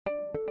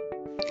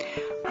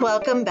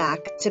Welcome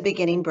back to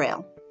Beginning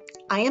Braille.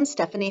 I am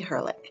Stephanie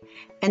Herlick,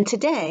 and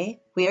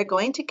today we are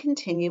going to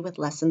continue with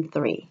Lesson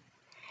 3.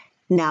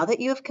 Now that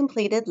you have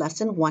completed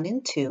Lesson 1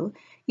 and 2,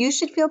 you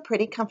should feel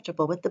pretty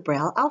comfortable with the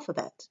Braille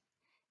alphabet.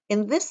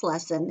 In this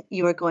lesson,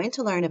 you are going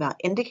to learn about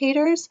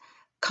indicators,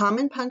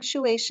 common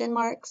punctuation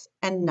marks,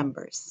 and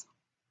numbers.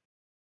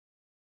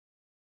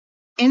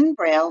 In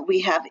Braille,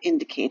 we have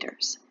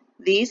indicators.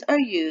 These are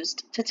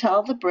used to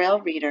tell the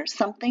Braille reader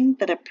something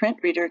that a print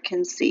reader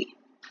can see.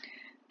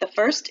 The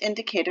first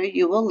indicator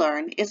you will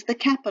learn is the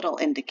capital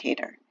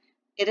indicator.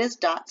 It is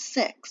dot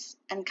 6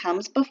 and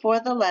comes before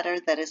the letter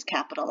that is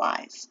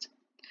capitalized.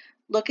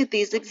 Look at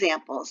these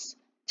examples,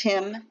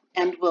 Tim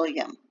and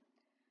William.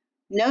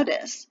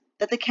 Notice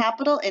that the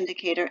capital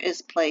indicator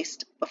is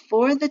placed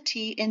before the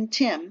T in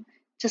Tim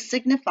to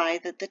signify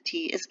that the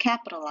T is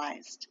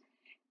capitalized,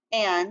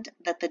 and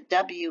that the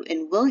W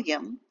in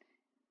William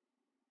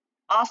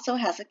also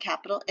has a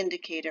capital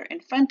indicator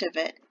in front of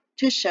it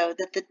to show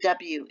that the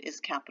W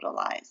is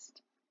capitalized.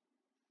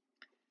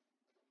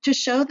 To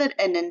show that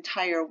an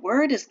entire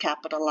word is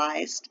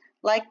capitalized,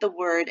 like the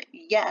word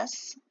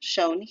yes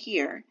shown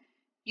here,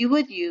 you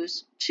would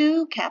use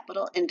two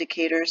capital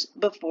indicators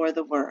before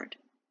the word.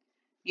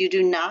 You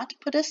do not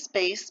put a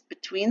space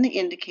between the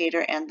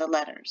indicator and the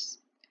letters.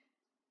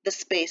 The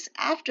space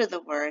after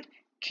the word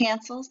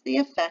cancels the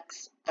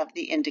effects of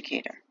the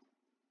indicator.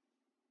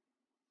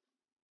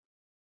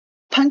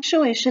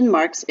 Punctuation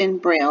marks in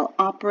Braille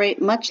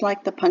operate much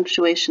like the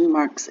punctuation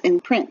marks in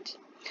print.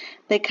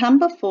 They come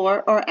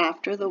before or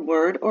after the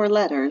word or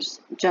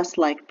letters, just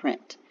like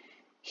print.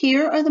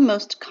 Here are the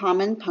most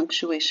common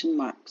punctuation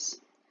marks.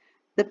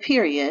 The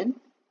period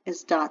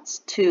is dots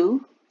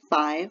 2,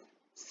 5,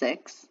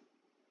 6.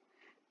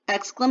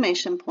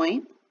 Exclamation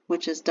point,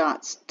 which is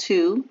dots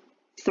 2,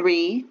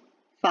 3,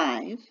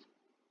 5.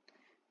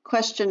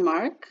 Question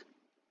mark,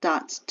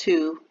 dots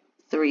 2,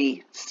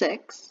 3,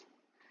 6.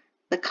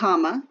 The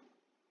comma,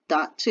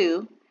 dot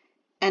 2,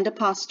 and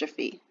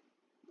apostrophe,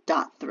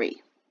 dot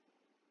 3.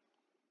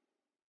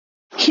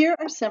 Here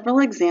are several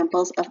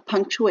examples of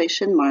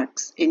punctuation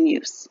marks in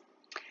use.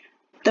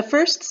 The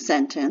first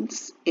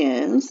sentence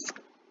is,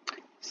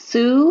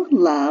 Sue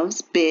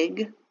loves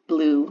big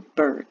blue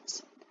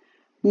birds.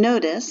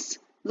 Notice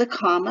the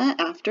comma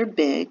after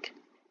big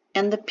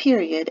and the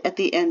period at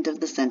the end of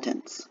the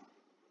sentence.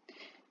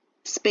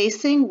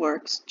 Spacing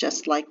works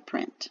just like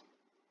print.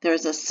 There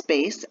is a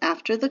space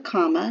after the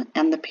comma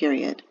and the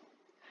period.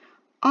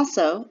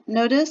 Also,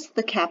 notice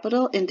the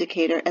capital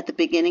indicator at the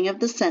beginning of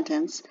the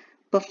sentence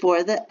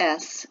before the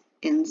S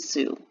in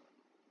Sue.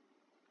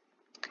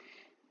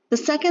 The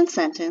second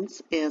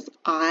sentence is,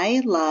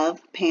 I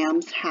love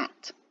Pam's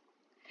hat.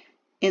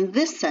 In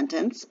this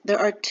sentence, there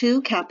are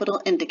two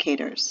capital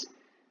indicators.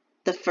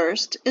 The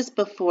first is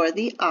before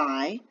the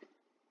I,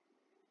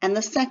 and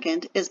the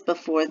second is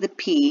before the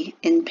P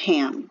in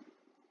Pam.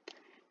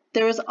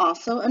 There is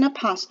also an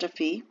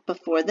apostrophe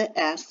before the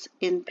S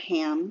in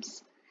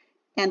Pam's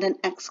and an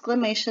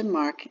exclamation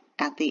mark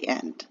at the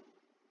end.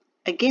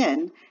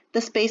 Again,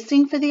 the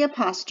spacing for the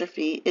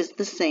apostrophe is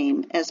the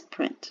same as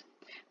print.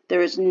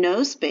 There is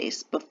no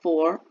space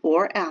before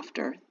or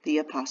after the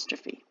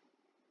apostrophe.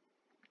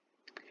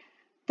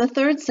 The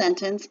third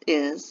sentence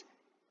is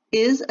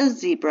a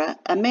zebra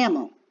a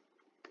mammal?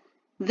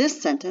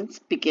 This sentence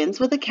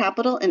begins with a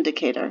capital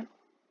indicator,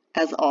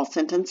 as all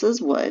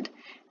sentences would,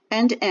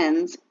 and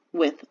ends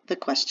with the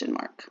question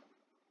mark.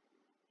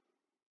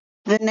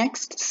 The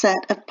next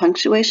set of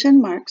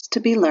punctuation marks to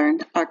be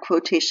learned are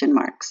quotation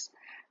marks.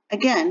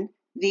 Again,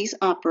 these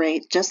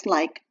operate just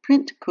like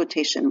print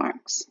quotation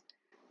marks.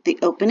 The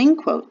opening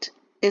quote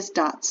is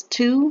dots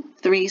 2,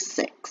 3,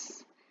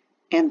 6,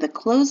 and the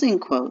closing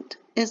quote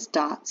is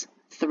dots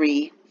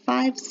 3,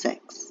 5,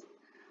 6.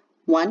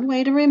 One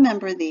way to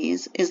remember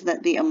these is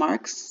that the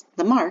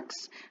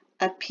marks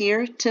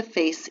appear to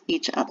face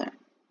each other.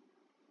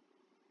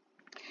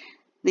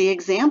 The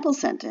example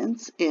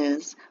sentence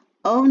is,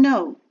 oh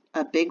no,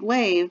 a big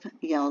wave,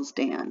 yells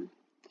Dan.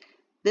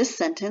 This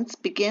sentence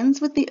begins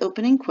with the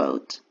opening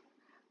quote,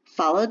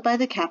 followed by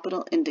the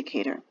capital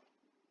indicator.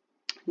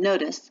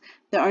 Notice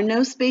there are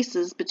no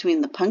spaces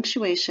between the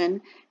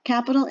punctuation,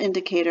 capital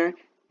indicator,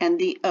 and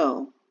the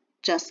O,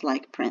 just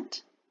like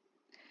print.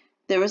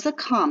 There is a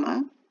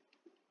comma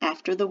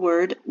after the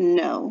word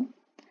no,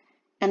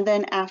 and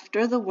then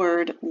after the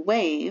word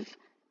wave,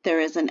 there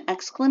is an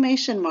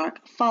exclamation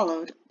mark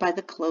followed by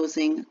the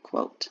closing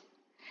quote.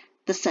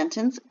 The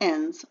sentence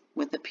ends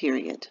with a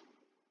period.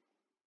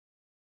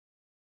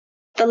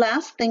 The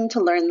last thing to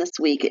learn this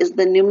week is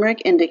the numeric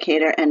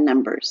indicator and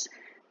numbers.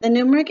 The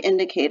numeric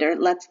indicator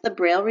lets the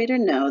Braille reader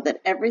know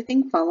that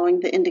everything following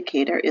the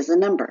indicator is a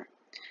number.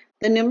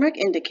 The numeric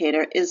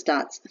indicator is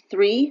dots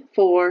 3,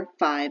 4,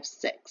 5,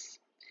 6.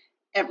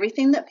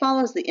 Everything that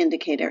follows the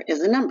indicator is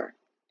a number.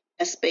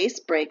 A space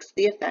breaks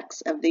the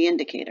effects of the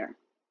indicator.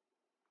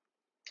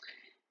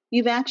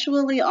 You've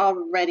actually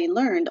already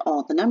learned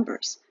all the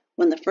numbers.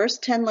 When the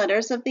first 10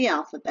 letters of the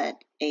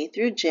alphabet, A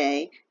through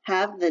J,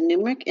 have the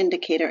numeric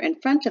indicator in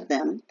front of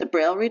them, the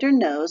Braille reader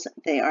knows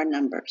they are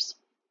numbers.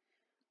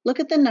 Look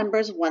at the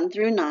numbers 1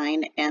 through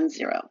 9 and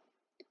 0.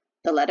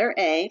 The letter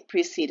A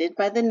preceded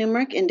by the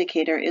numeric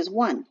indicator is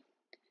 1.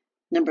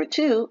 Number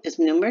 2 is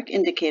numeric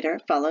indicator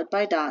followed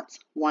by dots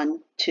 1,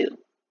 2.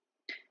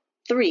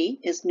 3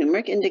 is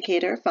numeric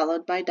indicator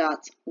followed by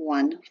dots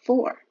 1,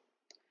 4.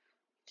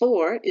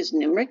 4 is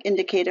numeric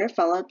indicator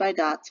followed by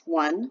dots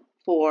 1,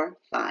 4,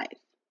 5.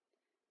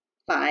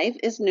 5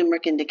 is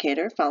numeric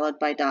indicator followed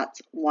by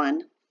dots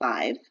 1,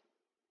 5.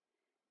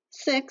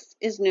 6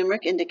 is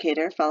numeric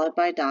indicator followed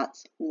by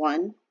dots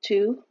 1,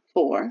 2,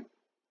 4.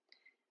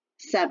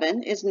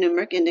 7 is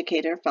numeric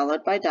indicator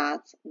followed by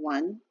dots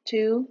 1,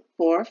 2,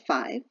 4,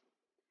 5.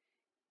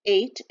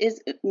 8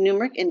 is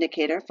numeric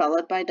indicator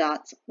followed by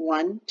dots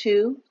 1,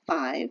 2,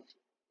 5.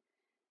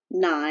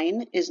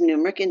 9 is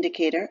numeric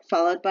indicator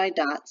followed by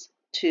dots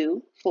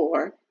 2,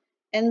 4.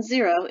 And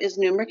 0 is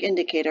numeric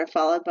indicator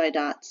followed by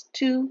dots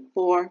 2,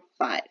 4,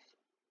 5.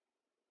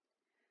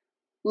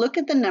 Look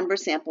at the number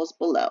samples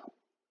below: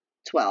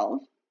 12,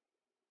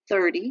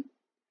 30,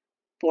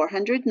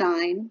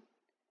 409,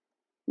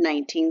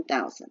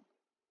 19,000.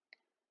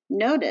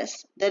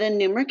 Notice that a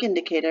numeric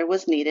indicator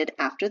was needed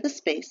after the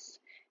space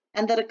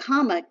and that a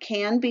comma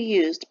can be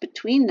used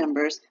between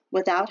numbers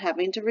without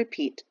having to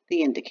repeat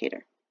the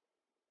indicator.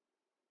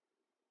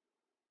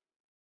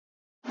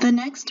 The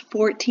next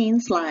 14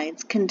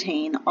 slides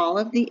contain all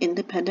of the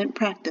independent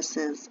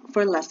practices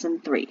for Lesson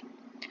 3.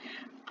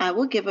 I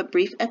will give a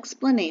brief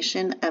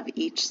explanation of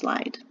each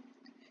slide.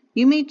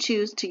 You may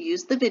choose to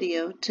use the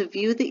video to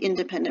view the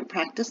independent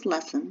practice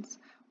lessons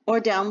or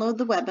download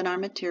the webinar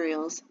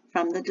materials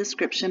from the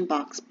description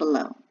box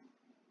below.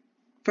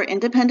 For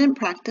independent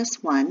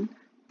practice 1,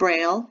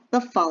 Braille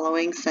the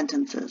following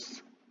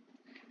sentences.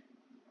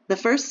 The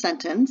first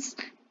sentence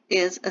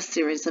is a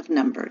series of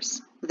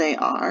numbers. They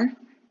are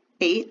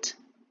 8,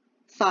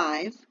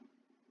 5,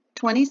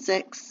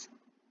 26,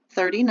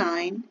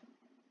 39,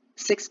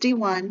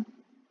 61,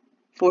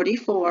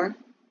 44,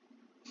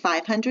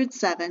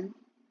 507,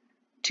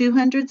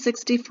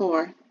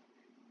 264,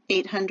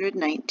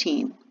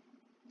 819.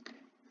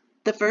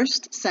 The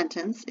first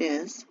sentence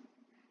is,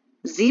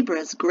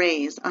 zebras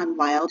graze on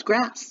wild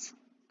grass,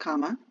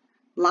 comma,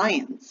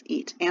 lions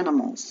eat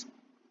animals,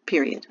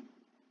 period.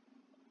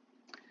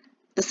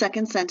 The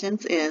second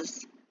sentence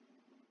is,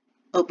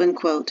 open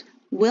quote,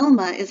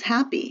 Wilma is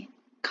happy,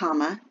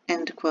 comma,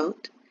 end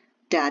quote,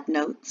 Dad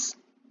notes,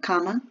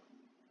 comma,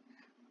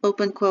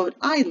 open quote,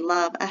 I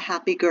love a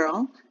happy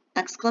girl,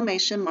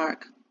 exclamation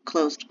mark,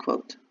 closed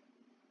quote.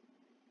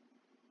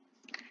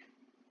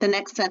 The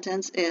next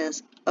sentence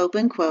is,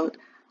 open quote,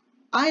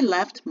 I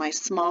left my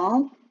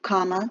small,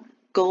 comma,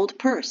 gold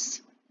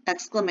purse,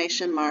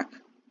 exclamation mark,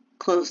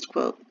 closed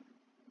quote,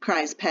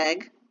 cries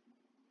Peg,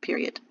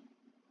 period.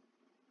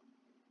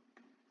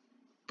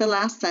 The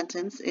last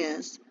sentence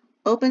is,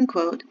 open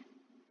quote,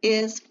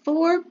 is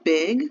 4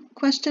 big,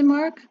 question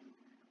mark?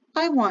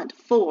 I want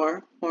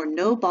 4 or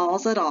no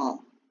balls at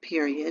all,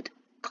 period,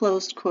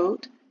 closed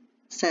quote,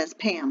 says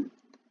Pam,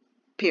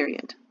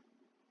 period.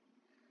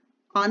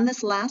 On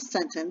this last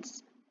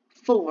sentence,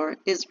 4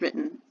 is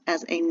written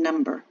as a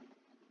number.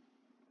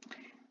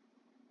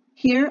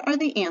 Here are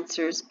the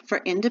answers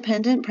for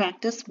independent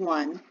practice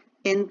 1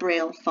 in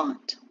Braille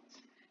font.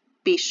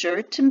 Be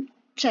sure to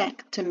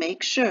check to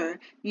make sure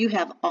you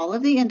have all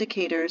of the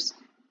indicators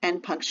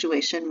and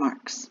punctuation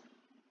marks.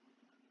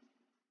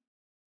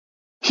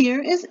 Here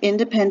is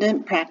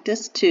independent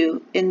practice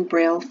 2 in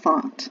Braille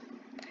font.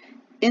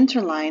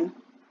 Interline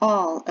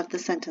all of the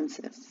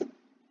sentences.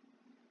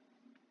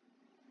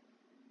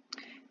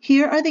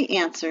 Here are the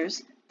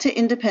answers to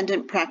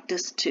independent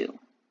practice 2.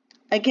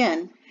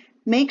 Again,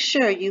 make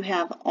sure you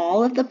have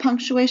all of the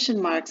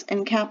punctuation marks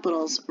and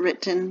capitals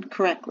written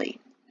correctly.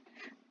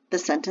 The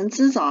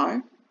sentences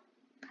are,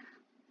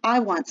 I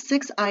want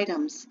 6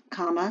 items,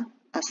 comma,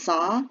 a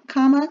saw,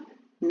 comma,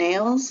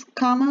 nails,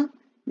 comma,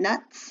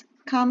 nuts,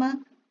 comma,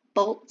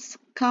 bolts,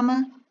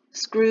 comma,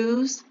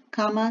 screws,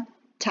 comma,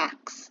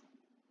 tacks,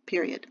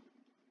 period.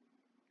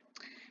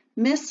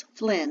 Miss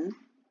Flynn,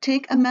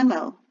 take a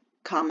memo,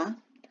 comma,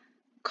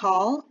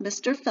 call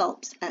Mr.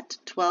 Phelps at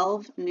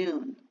 12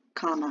 noon,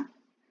 comma,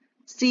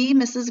 see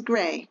Mrs.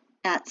 Gray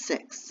at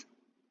 6,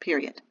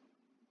 period.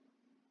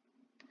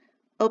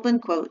 Open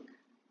quote,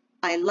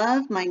 I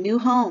love my new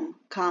home,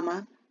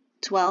 comma,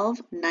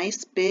 12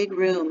 nice big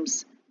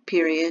rooms,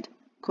 period,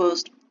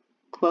 closed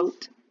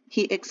quote,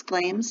 he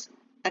exclaims,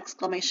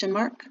 exclamation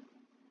mark.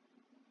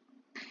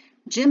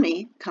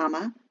 Jimmy,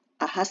 comma,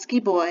 a husky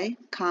boy,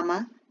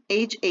 comma,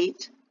 age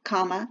 8,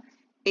 comma,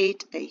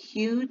 ate a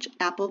huge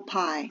apple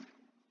pie,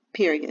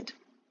 period.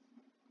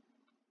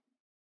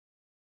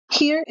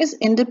 Here is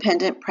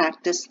independent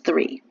practice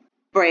 3.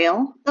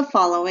 Braille the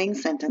following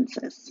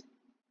sentences.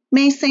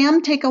 May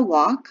Sam take a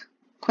walk?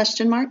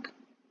 Question mark.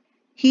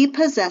 He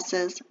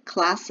possesses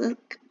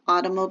classic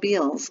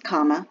automobiles,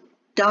 comma,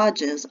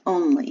 Dodges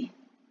only,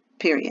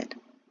 period.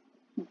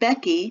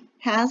 Becky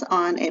has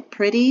on a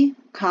pretty,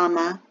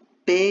 comma,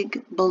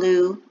 big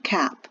blue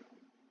cap,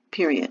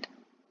 period.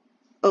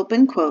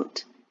 Open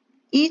quote.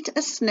 Eat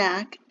a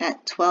snack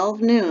at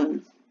 12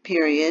 noon,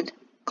 period,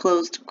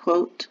 closed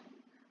quote.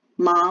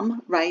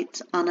 Mom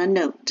writes on a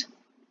note,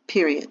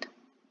 period.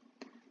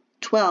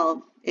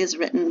 12 is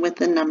written with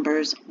the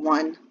numbers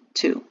 1,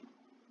 2.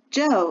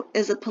 Joe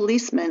is a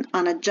policeman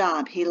on a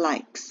job he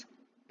likes,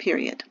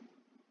 period.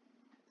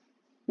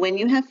 When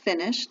you have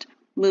finished,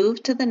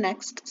 move to the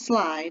next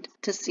slide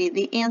to see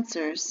the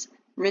answers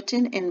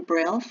written in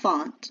Braille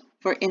font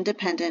for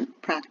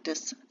Independent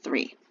Practice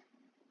 3.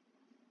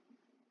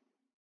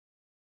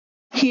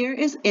 Here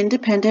is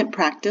Independent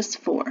Practice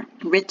 4,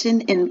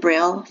 written in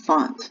Braille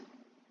font.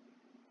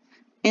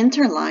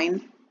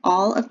 Interline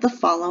all of the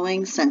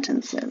following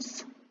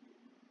sentences.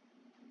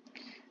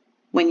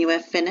 When you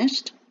have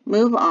finished,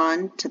 move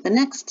on to the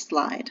next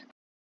slide.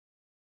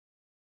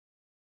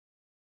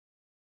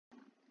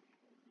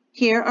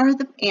 Here are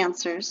the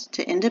answers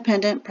to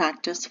Independent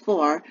Practice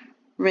 4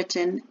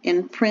 written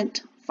in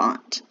print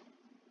font.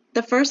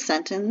 The first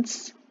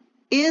sentence,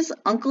 is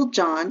Uncle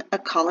John a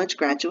college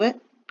graduate? ?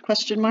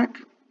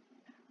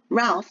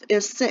 Ralph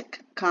is sick,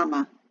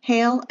 comma,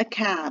 hail a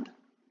cab,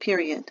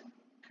 period.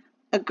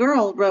 A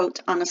girl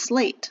wrote on a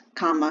slate,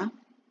 comma,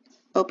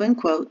 open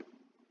quote,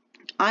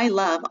 I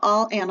love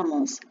all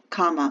animals,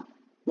 comma,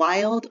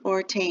 wild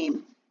or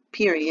tame,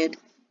 period,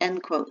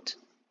 end quote.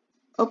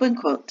 Open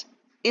quote.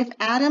 If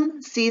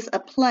Adam sees a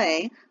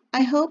play,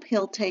 I hope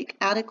he'll take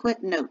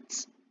adequate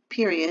notes,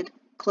 period,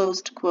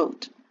 closed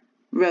quote,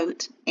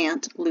 wrote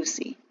Aunt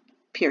Lucy,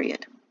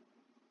 period.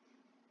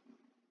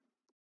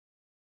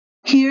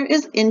 Here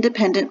is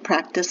Independent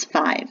Practice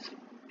 5.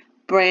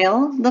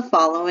 Braille the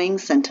following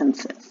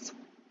sentences.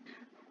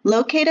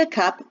 Locate a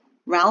cup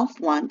Ralph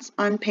wants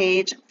on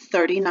page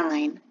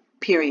 39,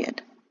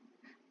 period.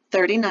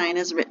 39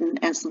 is written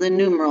as the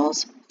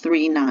numerals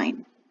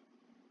 39.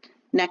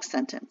 Next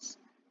sentence.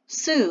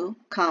 Sue,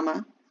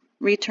 comma,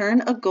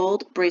 return a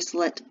gold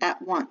bracelet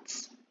at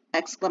once, !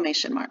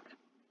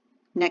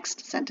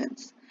 Next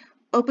sentence.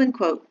 Open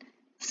quote.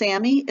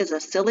 Sammy is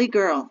a silly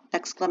girl, !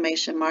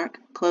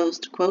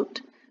 Closed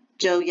quote.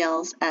 Joe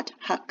yells at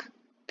Huck,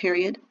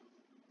 period.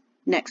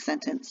 Next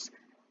sentence.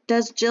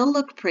 Does Jill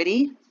look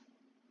pretty? ?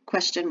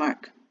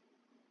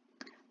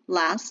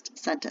 Last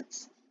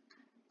sentence.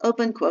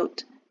 Open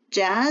quote.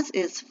 Jazz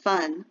is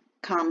fun,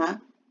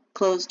 comma,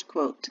 closed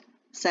quote,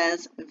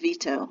 says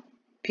Vito,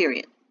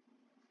 period.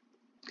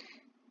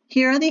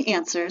 Here are the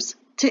answers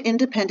to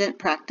Independent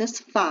Practice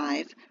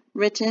 5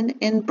 written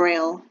in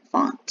Braille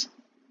font.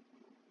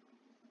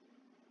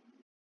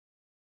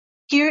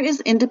 Here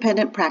is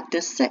Independent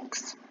Practice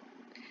 6.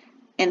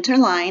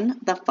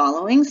 Interline the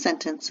following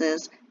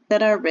sentences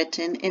that are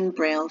written in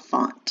Braille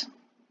font.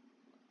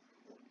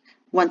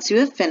 Once you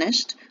have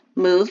finished,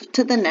 move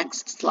to the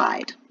next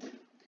slide.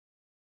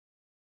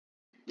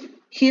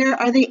 Here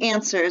are the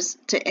answers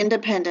to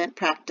Independent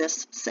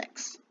Practice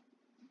 6.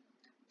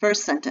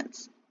 First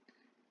sentence.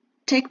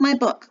 Take my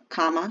book,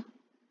 comma,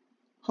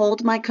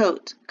 hold my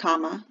coat,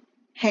 comma,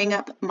 hang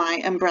up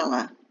my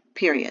umbrella,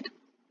 period.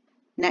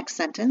 Next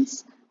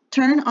sentence.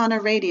 Turn on a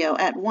radio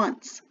at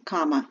once,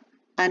 comma,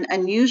 an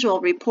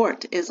unusual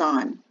report is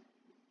on,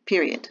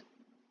 period.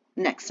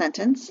 Next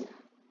sentence.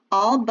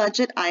 All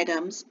budget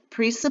items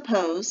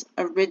presuppose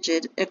a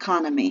rigid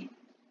economy,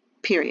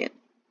 period.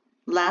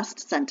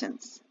 Last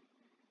sentence.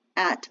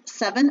 At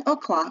 7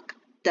 o'clock,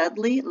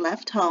 Dudley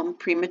left home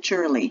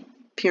prematurely,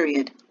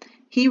 period.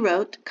 He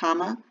wrote,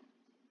 comma,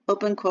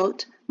 open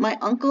quote, my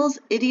uncle's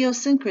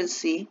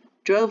idiosyncrasy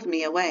drove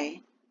me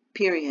away,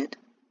 period,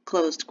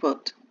 closed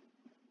quote.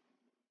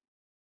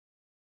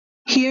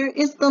 Here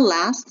is the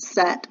last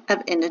set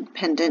of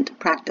independent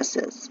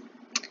practices.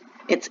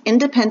 It's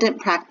Independent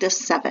Practice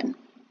 7.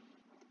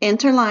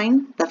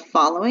 Interline the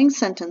following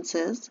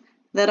sentences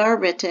that are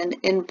written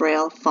in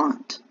Braille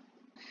font.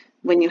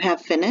 When you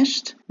have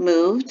finished,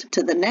 move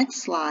to the next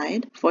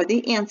slide for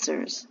the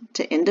answers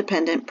to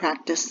Independent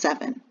Practice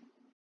 7.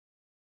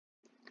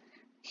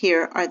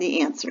 Here are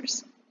the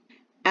answers.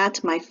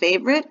 At my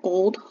favorite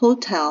old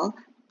hotel,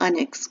 an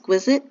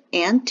exquisite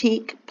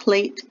antique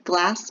plate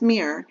glass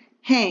mirror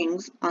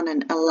hangs on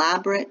an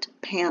elaborate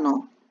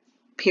panel,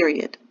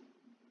 period.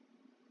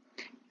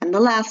 And the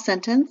last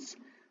sentence,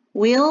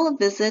 we'll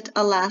visit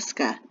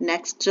Alaska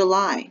next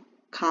July,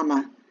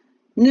 comma,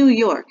 New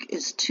York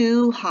is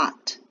too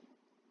hot,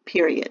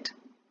 period.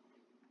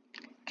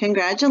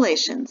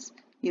 Congratulations,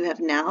 you have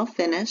now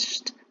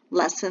finished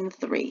Lesson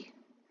 3.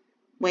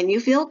 When you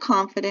feel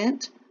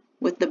confident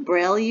with the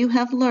Braille you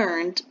have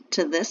learned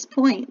to this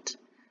point,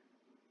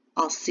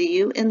 I'll see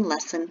you in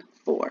Lesson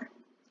 4.